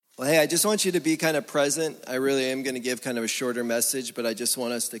Well, hey, I just want you to be kind of present. I really am going to give kind of a shorter message, but I just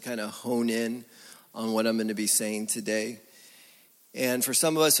want us to kind of hone in on what I'm going to be saying today. And for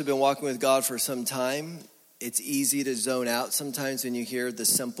some of us who've been walking with God for some time, it's easy to zone out sometimes when you hear the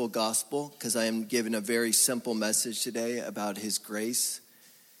simple gospel, because I am giving a very simple message today about his grace,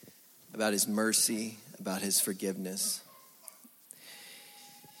 about his mercy, about his forgiveness.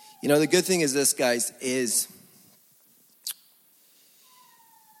 You know, the good thing is this, guys, is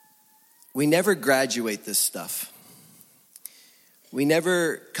we never graduate this stuff. We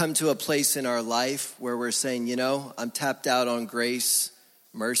never come to a place in our life where we're saying, you know, I'm tapped out on grace,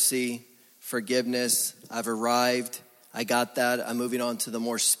 mercy, forgiveness. I've arrived. I got that. I'm moving on to the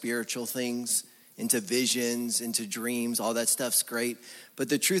more spiritual things, into visions, into dreams. All that stuff's great. But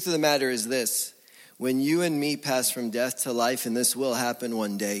the truth of the matter is this. When you and me pass from death to life, and this will happen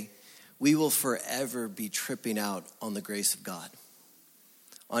one day, we will forever be tripping out on the grace of God,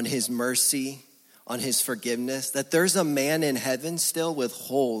 on his mercy, on his forgiveness, that there's a man in heaven still with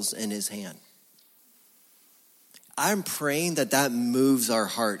holes in his hand. I'm praying that that moves our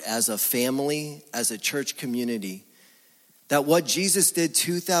heart as a family, as a church community, that what Jesus did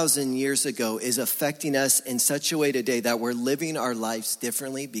 2,000 years ago is affecting us in such a way today that we're living our lives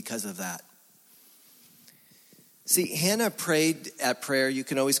differently because of that. See, Hannah prayed at prayer. You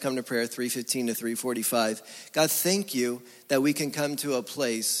can always come to prayer, 3:15 to 3:45. God, thank you that we can come to a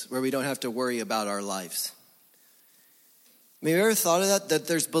place where we don't have to worry about our lives. I mean, have you ever thought of that? That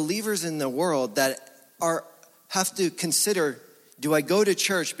there's believers in the world that have to consider, do I go to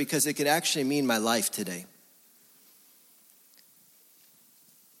church because it could actually mean my life today?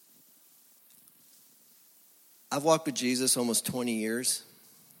 I've walked with Jesus almost 20 years.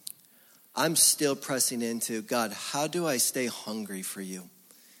 I'm still pressing into, God, how do I stay hungry for you?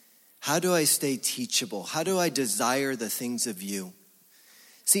 How do I stay teachable? How do I desire the things of you?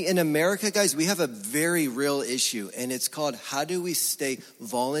 See, in America, guys, we have a very real issue, and it's called, how do we stay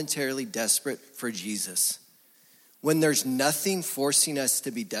voluntarily desperate for Jesus? When there's nothing forcing us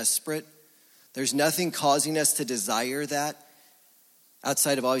to be desperate, there's nothing causing us to desire that,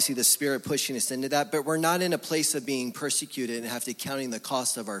 outside of obviously the Spirit pushing us into that, but we're not in a place of being persecuted and have to counting the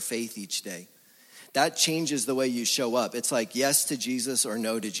cost of our faith each day. That changes the way you show up. It's like yes to Jesus or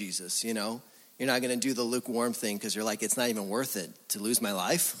no to Jesus, you know? You're not going to do the lukewarm thing because you're like, it's not even worth it to lose my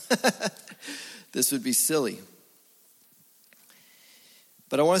life. This would be silly.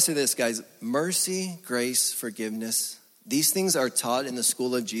 But I want to say this, guys. Mercy, grace, forgiveness, these things are taught in the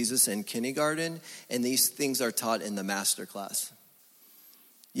school of Jesus in kindergarten, and these things are taught in the master class.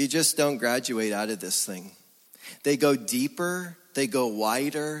 You just don't graduate out of this thing. They go deeper, they go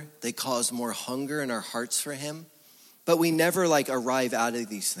wider, they cause more hunger in our hearts for him. But we never arrive out of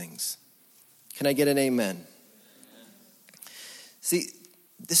these things. Can I get an amen? See,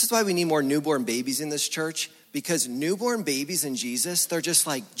 this is why we need more newborn babies in this church, because newborn babies in Jesus, they're just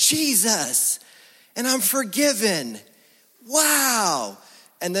like, Jesus, and I'm forgiven. Wow.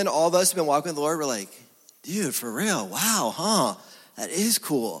 And then all of us have been walking with the Lord, we're like, dude, for real, wow, huh? That is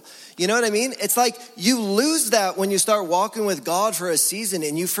cool. You know what I mean? It's like you lose that when you start walking with God for a season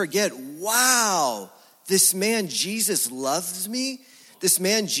and you forget, wow, this man Jesus loves me. This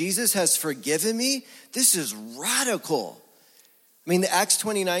man Jesus has forgiven me. This is radical. I mean, the Acts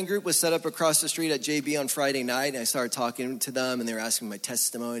 29 group was set up across the street at JB on Friday night, and I started talking to them, and they were asking my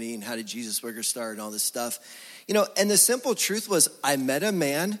testimony and how did Jesus Worker start and all this stuff. You know, and the simple truth was I met a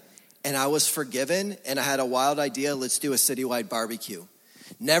man and I was forgiven, and I had a wild idea, let's do a citywide barbecue.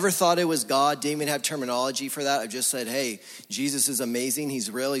 Never thought it was God, didn't even have terminology for that. I just said, hey, Jesus is amazing, he's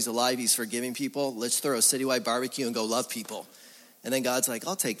real, he's alive, he's forgiving people. Let's throw a citywide barbecue and go love people. And then God's like,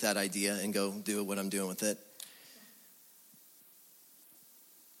 I'll take that idea and go do what I'm doing with it.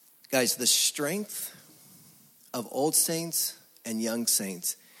 Guys, the strength of old saints and young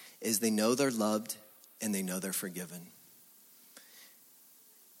saints is they know they're loved and they know they're forgiven.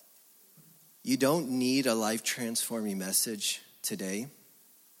 You don't need a life-transforming message today.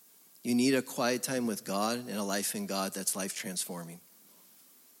 You need a quiet time with God and a life in God that's life-transforming.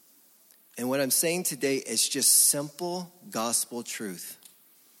 And what I'm saying today is just simple gospel truth,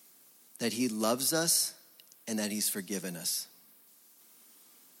 that he loves us and that he's forgiven us.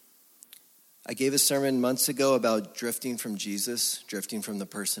 I gave a sermon months ago about drifting from Jesus, drifting from the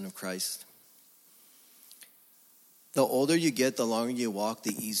person of Christ. The older you get, the longer you walk,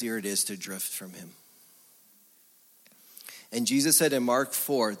 the easier it is to drift from him. And Jesus said in Mark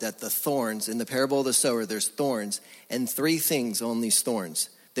 4 that the thorns, in the parable of the sower, there's thorns, and three things on these thorns.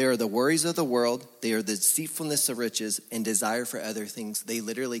 They are the worries of the world, they are the deceitfulness of riches, and desire for other things. They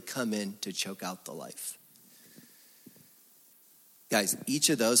literally come in to choke out the life. Guys, each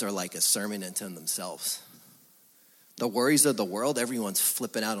of those are like a sermon unto themselves. The worries of the world, everyone's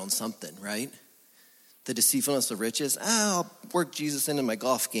flipping out on something, right? The deceitfulness of riches, I'll work Jesus into my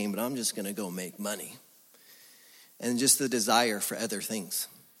golf game, but I'm just going to go make money. And just the desire for other things.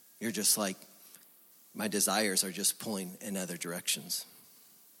 You're just like, my desires are just pulling in other directions.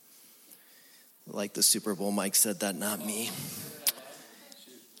 Like the Super Bowl, Mike said that, not me.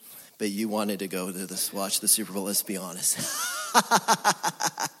 But you wanted to go to watch the Super Bowl, let's be honest.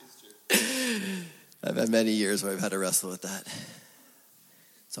 I've had many years where I've had to wrestle with that.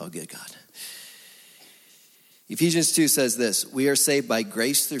 It's all good, God. Ephesians 2 says this, we are saved by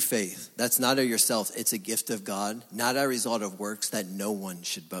grace through faith. That's not of yourself, it's a gift of God, not a result of works that no one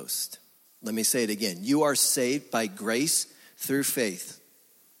should boast. Let me say it again. You are saved by grace through faith.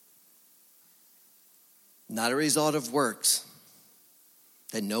 Not a result of works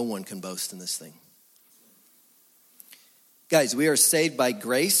that no one can boast in this thing. Guys, we are saved by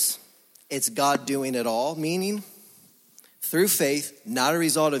grace. It's God doing it all, meaning through faith, not a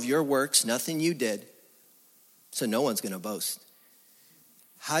result of your works, nothing you did. So no one's going to boast.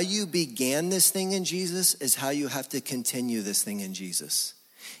 How you began this thing in Jesus is how you have to continue this thing in Jesus.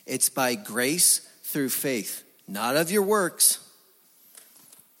 It's by grace through faith, not of your works.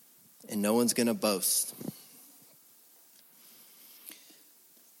 And no one's going to boast.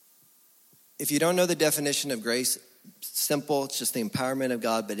 If you don't know the definition of grace, simple, it's just the empowerment of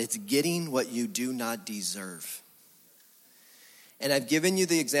God, but it's getting what you do not deserve. And I've given you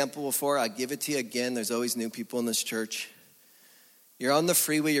the example before. I'll give it to you again. There's always new people in this church. You're on the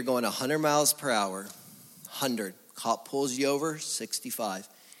freeway. You're going 100 miles per hour. 100. Cop pulls you over, 65.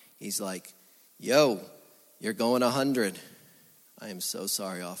 He's like, yo, you're going 100. I am so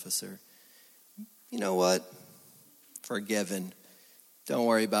sorry, officer. You know what? Forgiven. Don't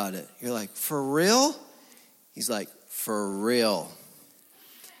worry about it. You're like, for real? He's like, for real.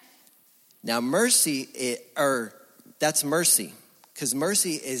 Now mercy, that's mercy. Because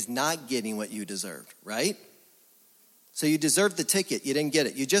mercy is not getting what you deserved, right? So you deserved the ticket. You didn't get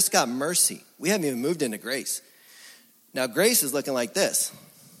it. You just got mercy. We haven't even moved into grace. Now grace is looking like this.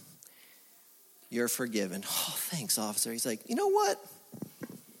 You're forgiven. Oh, thanks, officer. He's like, you know what?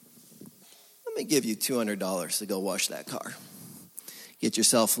 Let me give you $200 to go wash that car. Get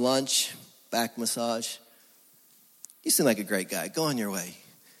yourself lunch, back massage. You seem like a great guy. Go on your way.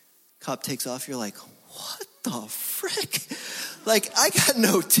 Cop takes off. You're like, what the frick? Like, I got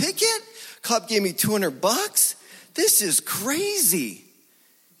no ticket. Cop gave me $200. This is crazy.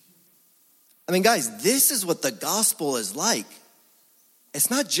 I mean, guys, this is what the gospel is like.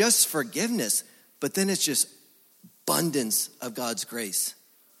 It's not just forgiveness, but then it's just abundance of God's grace.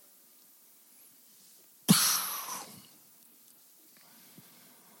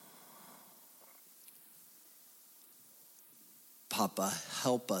 Papa,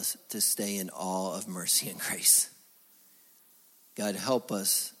 help us to stay in awe of mercy and grace. God, help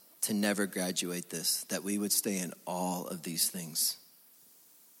us to never graduate this, that we would stay in all of these things.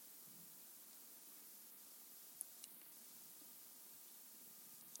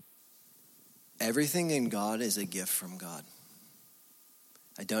 Everything in God is a gift from God.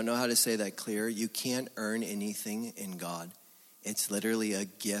 I don't know how to say that clear. You can't earn anything in God. It's literally a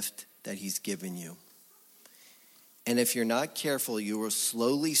gift that he's given you. And if you're not careful, you will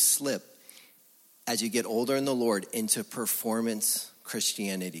slowly slip as you get older in the Lord into performance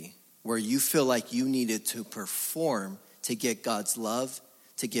Christianity, where you feel like you needed to perform to get God's love,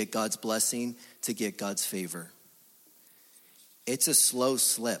 to get God's blessing, to get God's favor. It's a slow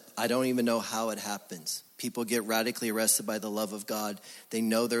slip. I don't even know how it happens. People get radically arrested by the love of God. They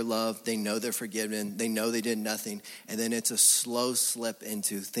know they're loved. They know they're forgiven. They know they did nothing. And then it's a slow slip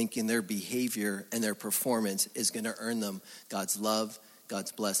into thinking their behavior and their performance is going to earn them God's love,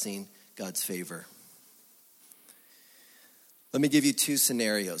 God's blessing, God's favor. Let me give you two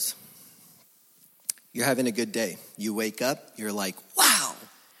scenarios. You're having a good day. You wake up, you're like, wow,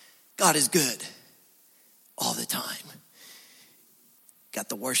 God is good all the time. Got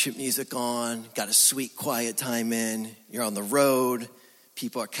the worship music on, got a sweet quiet time in, you're on the road,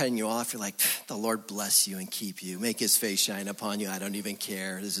 people are cutting you off, you're like, the Lord bless you and keep you, make his face shine upon you, I don't even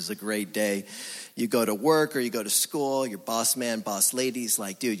care, this is a great day. You go to work or you go to school, your boss man, boss lady's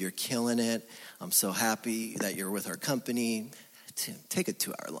like, dude, you're killing it, I'm so happy that you're with our company, take a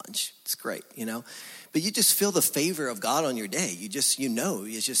 2-hour lunch, it's great, you know. But you just feel the favor of God on your day.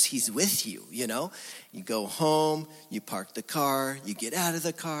 It's just he's with you, you know. You go home, you park the car, you get out of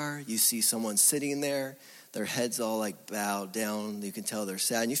the car, you see someone sitting there, their heads all like bowed down, you can tell they're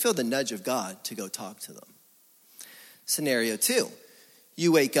sad, and you feel the nudge of God to go talk to them. Scenario 2,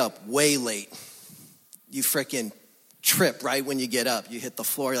 you wake up way late. You frickin' trip right when you get up. You hit the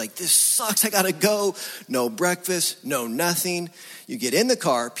floor, you're like, this sucks, I gotta go. No breakfast, no nothing. You get in the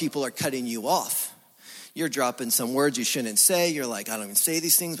car, people are cutting you off. You're dropping some words you shouldn't say. You're like, I don't even say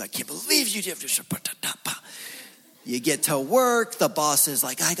these things, but I can't believe you did. You get to work, the boss is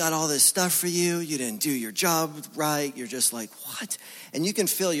like, I got all this stuff for you. You didn't do your job right. You're just like, what? And you can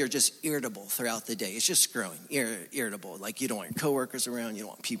feel you're just irritable throughout the day. It's just growing, irritable. Like you don't want your coworkers around. You don't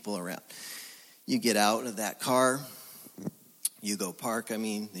want people around. You get out of that car. You go park,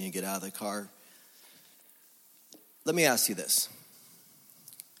 then you get out of the car. Let me ask you this.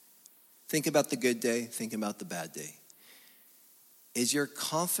 Think about the good day. Think about the bad day. Is your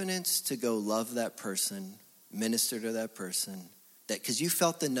confidence to go love that person, minister to that person, because you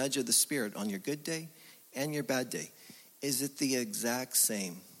felt the nudge of the Spirit on your good day and your bad day? Is it the exact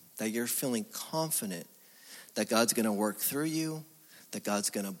same, that you're feeling confident that God's going to work through you, that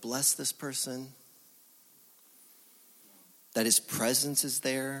God's going to bless this person, that his presence is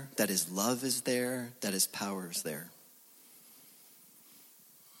there, that his love is there, that his power is there?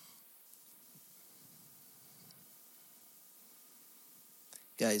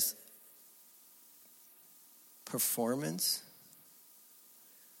 Guys, performance,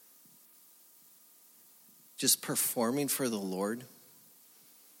 just performing for the Lord,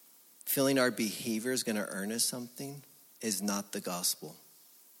 feeling our behavior is going to earn us something, is not the gospel.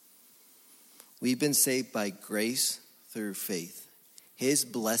 We've been saved by grace through faith. His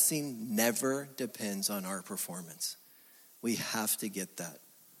blessing never depends on our performance. We have to get that.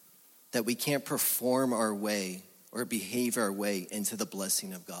 That we can't perform our way or behave our way into the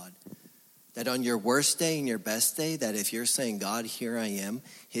blessing of God. That on your worst day and your best day, that if you're saying, God, here I am,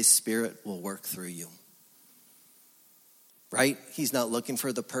 his Spirit will work through you. Right? He's not looking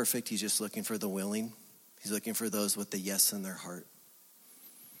for the perfect. He's just looking for the willing. He's looking for those with the yes in their heart.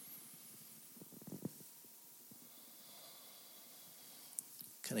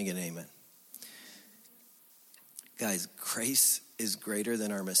 Can I get an amen? Guys, grace is greater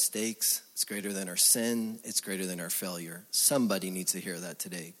than our mistakes. It's greater than our sin. It's greater than our failure. Somebody needs to hear that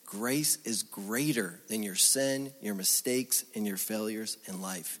today. Grace is greater than your sin, your mistakes, and your failures in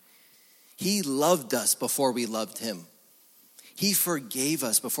life. He loved us before we loved him. He forgave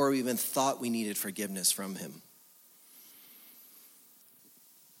us before we even thought we needed forgiveness from him.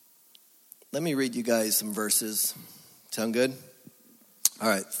 Let me read you guys some verses. Sound good? All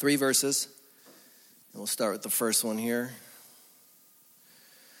right, 3 verses. And we'll start with the first one here.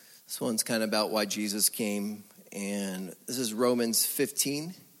 This one's kind of about why Jesus came. And this is Romans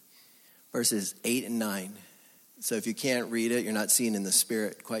 15, verses 8 and 9. So if you can't read it, you're not seeing in the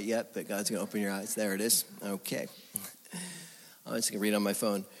Spirit quite yet, but God's going to open your eyes. There it is. Okay. I'm just going to read on my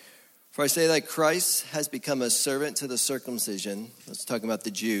phone. For I say that Christ has become a servant to the circumcision. Let's talk about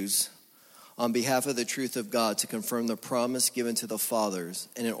the Jews. On behalf of the truth of God, to confirm the promise given to the fathers,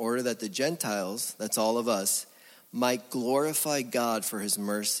 and in order that the Gentiles, that's all of us, might glorify God for his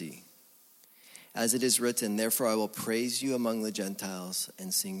mercy. As it is written, therefore I will praise you among the Gentiles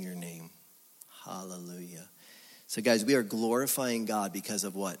and sing your name. Hallelujah. So guys, we are glorifying God because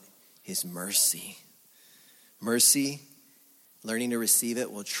of what? His mercy. Mercy, learning to receive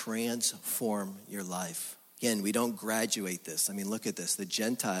it, will transform your life. Again, we don't graduate this. Look at this. The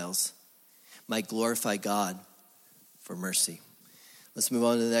Gentiles might glorify God for mercy. Let's move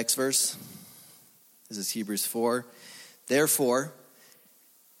on to the next verse. This is Hebrews 4. Therefore,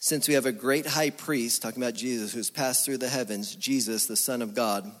 since we have a great high priest, talking about Jesus, who has passed through the heavens, Jesus, the Son of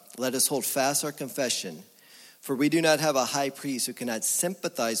God, let us hold fast our confession. For we do not have a high priest who cannot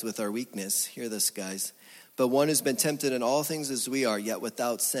sympathize with our weakness. Hear this, guys. But one who's been tempted in all things as we are, yet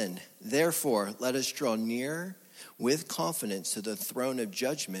without sin. Therefore, let us draw near with confidence to the throne of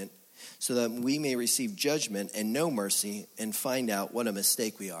judgment, so that we may receive judgment and know mercy and find out what a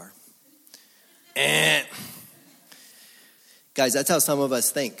mistake we are. Guys, that's how some of us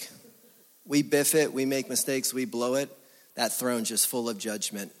think. We biff it, we make mistakes, we blow it. That throne's just full of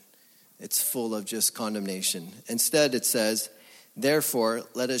judgment. It's full of just condemnation. Instead, it says, therefore,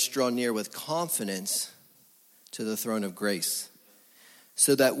 let us draw near with confidence to the throne of grace,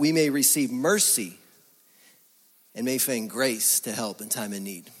 so that we may receive mercy and may find grace to help in time of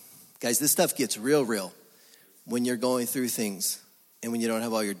need. Guys, this stuff gets real when you're going through things and when you don't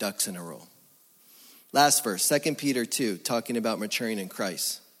have all your ducks in a row. Last verse, 2 Peter 2, talking about maturing in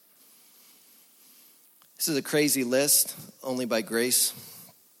Christ. This is a crazy list, only by grace.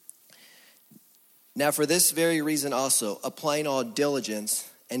 Now for this very reason also, applying all diligence,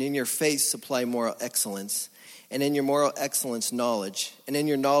 and in your faith supply moral excellence, and in your moral excellence knowledge, and in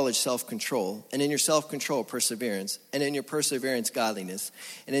your knowledge self-control, and in your self-control perseverance, and in your perseverance godliness,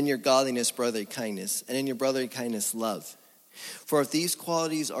 and in your godliness brotherly kindness, and in your brotherly kindness love. For if these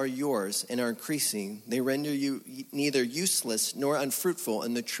qualities are yours and are increasing, they render you neither useless nor unfruitful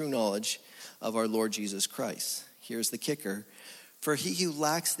in the true knowledge of our Lord Jesus Christ. Here's the kicker. For he who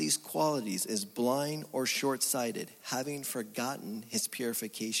lacks these qualities is blind or short-sighted, having forgotten his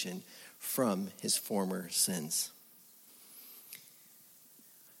purification from his former sins.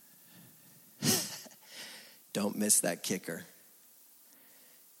 Don't miss that kicker.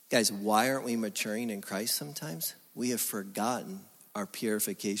 Guys, why aren't we maturing in Christ sometimes? We have forgotten our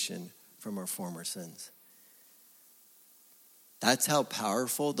purification from our former sins. That's how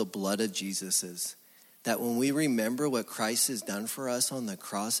powerful the blood of Jesus is. That when we remember what Christ has done for us on the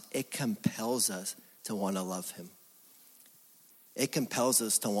cross, it compels us to want to love him. It compels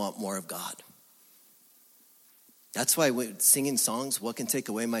us to want more of God. That's why singing songs, what can take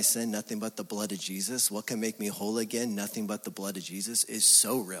away my sin? Nothing but the blood of Jesus. What can make me whole again? Nothing but the blood of Jesus is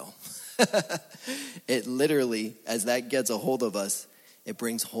so real. It literally, as that gets a hold of us, it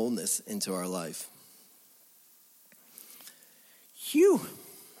brings wholeness into our life. Phew.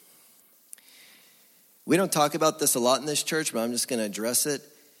 We don't talk about this a lot in this church, but I'm just going to address it.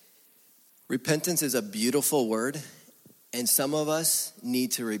 Repentance is a beautiful word, and some of us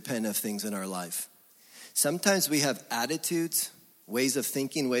need to repent of things in our life. Sometimes we have attitudes, ways of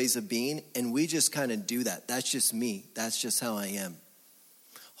thinking, ways of being, and we just kind of do that. That's just me. That's just how I am.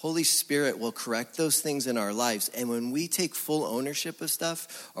 Holy Spirit will correct those things in our lives, and when we take full ownership of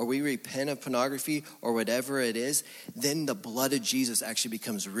stuff, or we repent of pornography, or whatever it is, then the blood of Jesus actually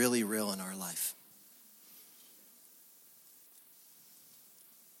becomes really real in our life.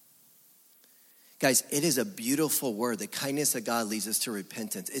 Guys, it is a beautiful word. The kindness of God leads us to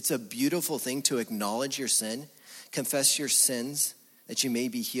repentance. It's a beautiful thing to acknowledge your sin, confess your sins, that you may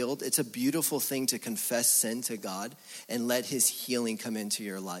be healed. It's a beautiful thing to confess sin to God and let his healing come into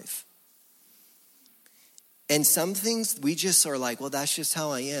your life. And some things we just are like, well, that's just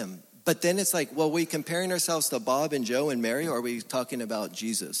how I am. But then it's like, well, are we comparing ourselves to Bob and Joe and Mary, or are we talking about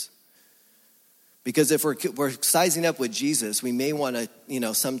Jesus? Because if we're sizing up with Jesus, we may want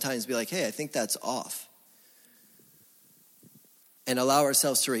to, sometimes be like, hey, I think that's off. And allow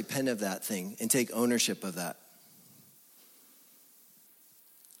ourselves to repent of that thing and take ownership of that.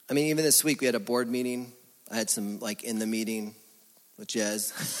 I mean, even this week we had a board meeting. I had some, in the meeting with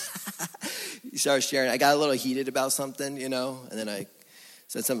Jez. He started sharing. I got a little heated about something, and then I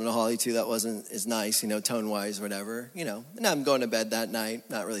said something to Holly, too, that wasn't as nice, tone-wise or whatever, And I'm going to bed that night,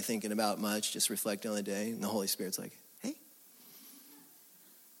 not really thinking about much, just reflecting on the day. And the Holy Spirit's like, hey,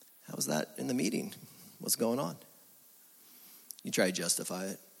 how was that in the meeting? What's going on? You try to justify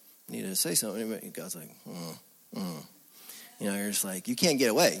it. You need to say something. And God's like, you're just like, you can't get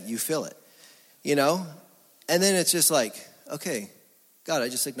away. You feel it, And then it's just like, okay, God, I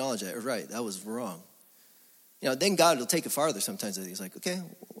just acknowledge that. Right, that was wrong. Then God will take it farther sometimes. He's like, okay,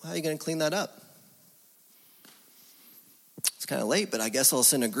 how are you going to clean that up? It's kind of late, but I guess I'll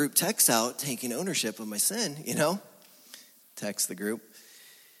send a group text out taking ownership of my sin, Text the group.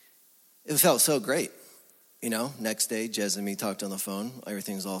 It felt so great. Next day, Jez and me talked on the phone.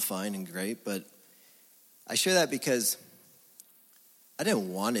 Everything's all fine and great. But I share that because I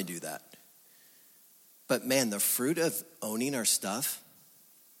didn't want to do that. But man, the fruit of owning our stuff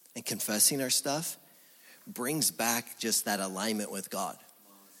and confessing our stuff brings back just that alignment with God.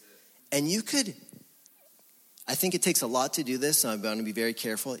 And I think it takes a lot to do this, so I'm going to be very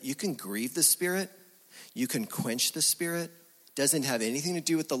careful. You can grieve the Spirit. You can quench the Spirit. It doesn't have anything to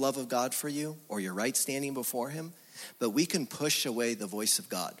do with the love of God for you or your right standing before him. But we can push away the voice of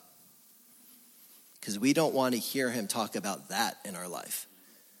God because we don't want to hear him talk about that in our life.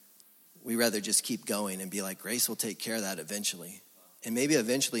 We rather just keep going and be like, grace will take care of that eventually. And maybe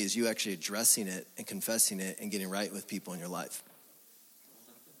eventually is you actually addressing it and confessing it and getting right with people in your life.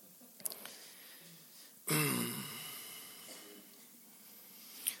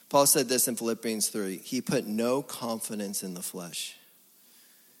 Paul said this in Philippians 3. He put no confidence in the flesh.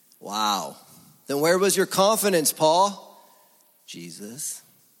 Wow. Then where was your confidence, Paul? Jesus.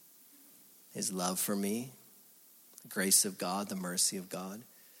 His love for me. The grace of God, the mercy of God.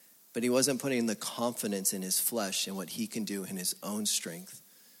 But he wasn't putting the confidence in his flesh and what he can do in his own strength.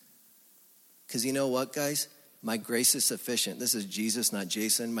 Because you know what, guys? My grace is sufficient. This is Jesus, not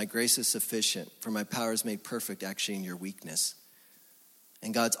Jason. My grace is sufficient, for my power is made perfect actually in your weakness.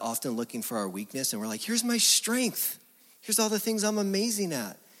 And God's often looking for our weakness, and we're like, here's my strength. Here's all the things I'm amazing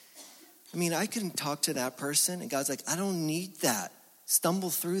at. I mean, I can talk to that person, and God's like, I don't need that. Stumble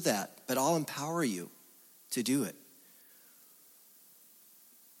through that, but I'll empower you to do it.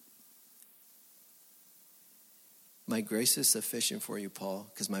 My grace is sufficient for you,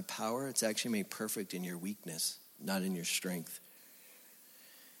 Paul, because my power, it's actually made perfect in your weakness, not in your strength.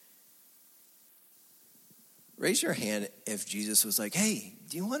 Raise your hand if Jesus was like, hey,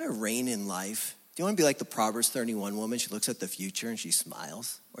 do you want to reign in life? Do you want to be like the Proverbs 31 woman? She looks at the future and she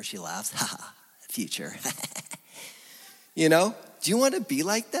smiles or she laughs. Ha ha, future. You know, do you want to be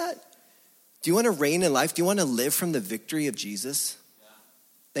like that? Do you want to reign in life? Do you want to live from the victory of Jesus? Yeah.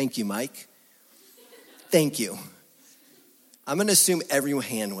 Thank you, Mike. Thank you. I'm going to assume every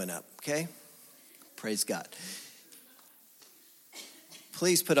hand went up, okay? Praise God.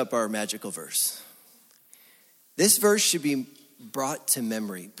 Please put up our magical verse. This verse should be brought to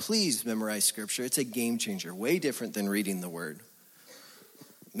memory. Please memorize scripture. It's a game changer, way different than reading the word.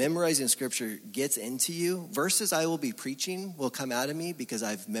 Memorizing scripture gets into you. Verses I will be preaching will come out of me because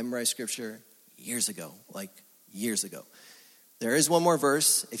I've memorized scripture years ago. There is one more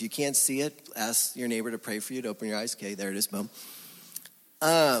verse. If you can't see it, ask your neighbor to pray for you to open your eyes. Okay, there it is, boom.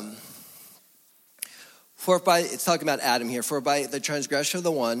 It's talking about Adam here. For by the transgression of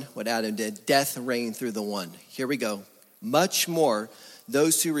the one, what Adam did, death reigned through the one. Here we go. Much more,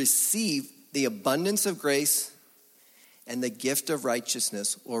 those who receive the abundance of grace and the gift of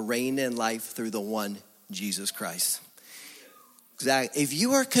righteousness will reign in life through the one, Jesus Christ. Exactly. If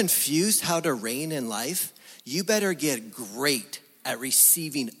you are confused how to reign in life, you better get great at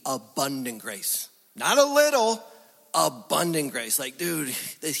receiving abundant grace. Not a little, abundant grace. Like, dude,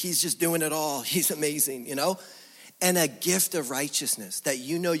 he's just doing it all. He's amazing, you know? And a gift of righteousness that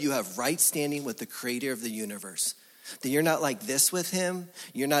you know you have right standing with the creator of the universe. That you're not like this with him.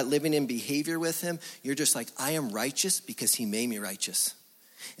 You're not living in behavior with him. You're just like, I am righteous because he made me righteous.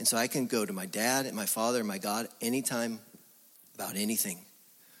 And so I can go to my dad and my father and my God anytime about anything.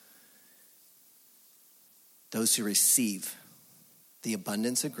 Those who receive the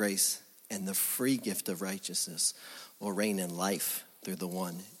abundance of grace and the free gift of righteousness will reign in life through the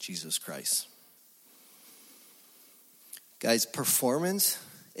one, Jesus Christ. Guys, performance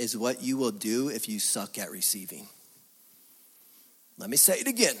is what you will do if you suck at receiving. Let me say it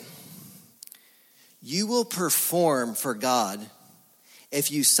again. You will perform for God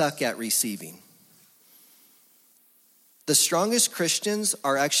if you suck at receiving. The strongest Christians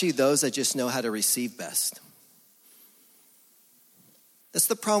are actually those that just know how to receive best. That's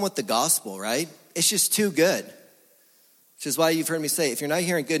the problem with the gospel, right? It's just too good. Which is why you've heard me say, if you're not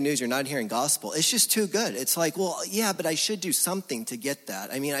hearing good news, you're not hearing gospel. It's just too good. It's like, well, yeah, but I should do something to get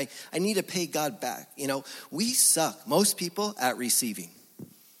that. I mean, I need to pay God back. You know, we suck, most people, at receiving.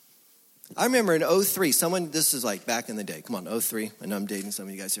 I remember in 2003, this is like back in the day. Come on, 2003. I know I'm dating some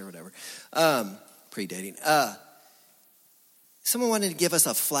of you guys here, whatever. Pre-dating. Someone wanted to give us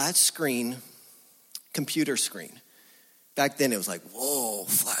a flat screen computer screen. Back then, it was like, whoa,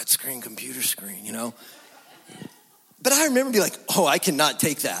 flat screen, computer screen, you know? But I remember being like, oh, I cannot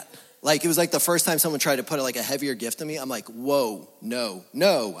take that. Like, it was like the first time someone tried to put like a heavier gift on me. I'm like, whoa,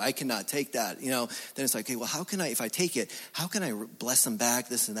 no, I cannot take that, you know? Then it's like, okay, well, how can if I take it, how can I bless them back,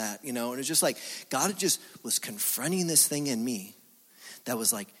 this and that, you know? And it's just like, God just was confronting this thing in me that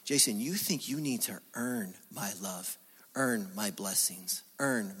was like, Jason, you think you need to earn my love, earn my blessings,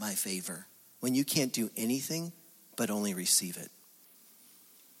 earn my favor, when you can't do anything but only receive it.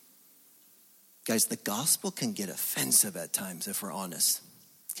 Guys, the gospel can get offensive at times if we're honest.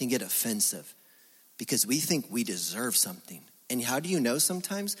 It can get offensive because we think we deserve something. And how do you know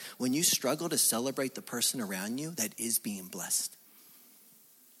sometimes? When you struggle to celebrate the person around you that is being blessed,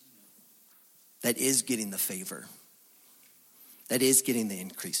 that is getting the favor, that is getting the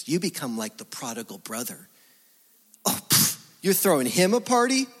increase. You become like the prodigal brother. Oh, you're throwing him a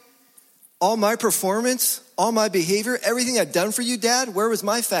party? All my performance, all my behavior, everything I've done for you, Dad, where was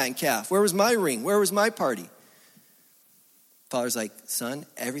my fattened calf? Where was my ring? Where was my party? Father's like, son,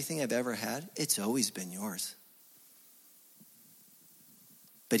 everything I've ever had, it's always been yours.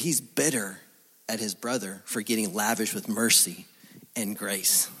 But he's bitter at his brother for getting lavish with mercy and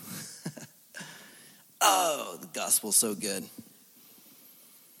grace. Oh, the gospel's so good.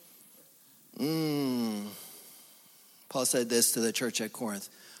 Paul said this to the church at Corinth.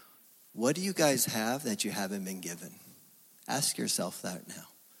 What do you guys have that you haven't been given? Ask yourself that now.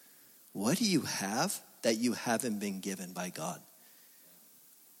 What do you have that you haven't been given by God?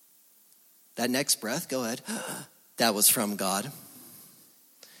 That next breath, go ahead. That was from God.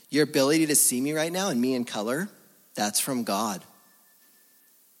 Your ability to see me right now and me in color, that's from God.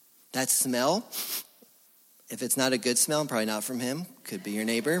 That smell, if it's not a good smell, probably not from him, could be your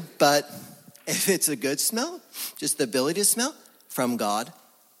neighbor. But if it's a good smell, just the ability to smell, from God.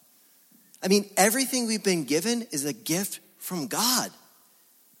 I mean, everything we've been given is a gift from God.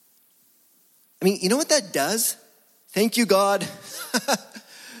 I mean, you know what that does? Thank you, God.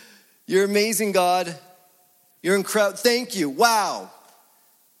 You're amazing, God. You're incredible. Thank you. Wow.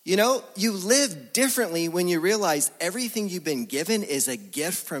 You know, you live differently when you realize everything you've been given is a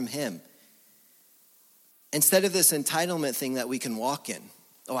gift from him. Instead of this entitlement thing that we can walk in.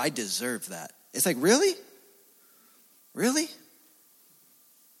 Oh, I deserve that. It's like, really? Really?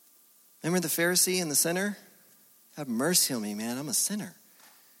 Remember the Pharisee and the sinner? Have mercy on me, man. I'm a sinner.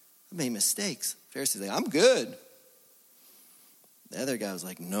 I made mistakes. Pharisee's like, I'm good. The other guy was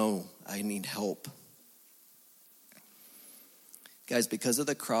like, no, I need help. Guys, because of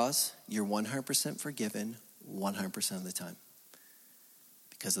the cross, you're 100% forgiven 100% of the time.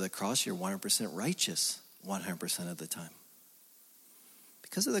 Because of the cross, you're 100% righteous 100% of the time.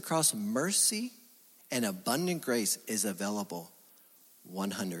 Because of the cross, mercy and abundant grace is available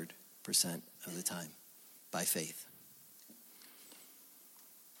 100% of the time by faith.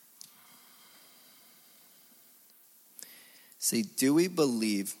 See, do we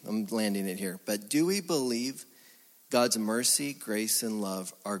believe, I'm landing it here, but do we believe God's mercy, grace, and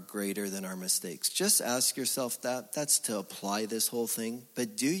love are greater than our mistakes? Just ask yourself that. That's to apply this whole thing.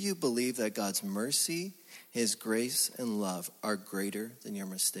 But do you believe that God's mercy, his grace, and love are greater than your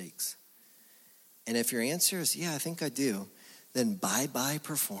mistakes? And if your answer is, yeah, I think I do, then bye-bye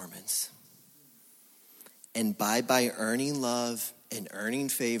performance. And bye-bye earning love and earning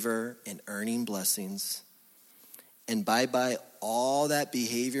favor and earning blessings. And bye-bye all that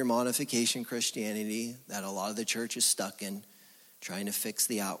behavior modification Christianity that a lot of the church is stuck in, trying to fix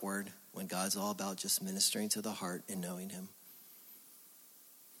the outward when God's all about just ministering to the heart and knowing him.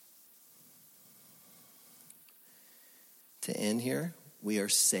 To end here, we are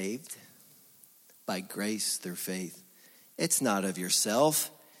saved by grace through faith. It's not of yourself.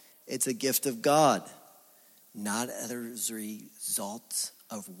 It's a gift of God, not as a result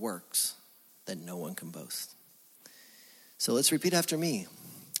of works that no one can boast. So let's repeat after me,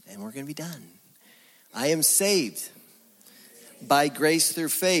 and we're going to be done. I am saved by grace through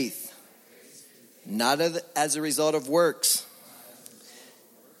faith, not as a result of works,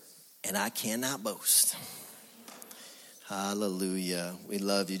 and I cannot boast. Hallelujah. We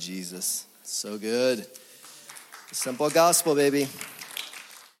love you, Jesus. So good. Simple gospel, baby.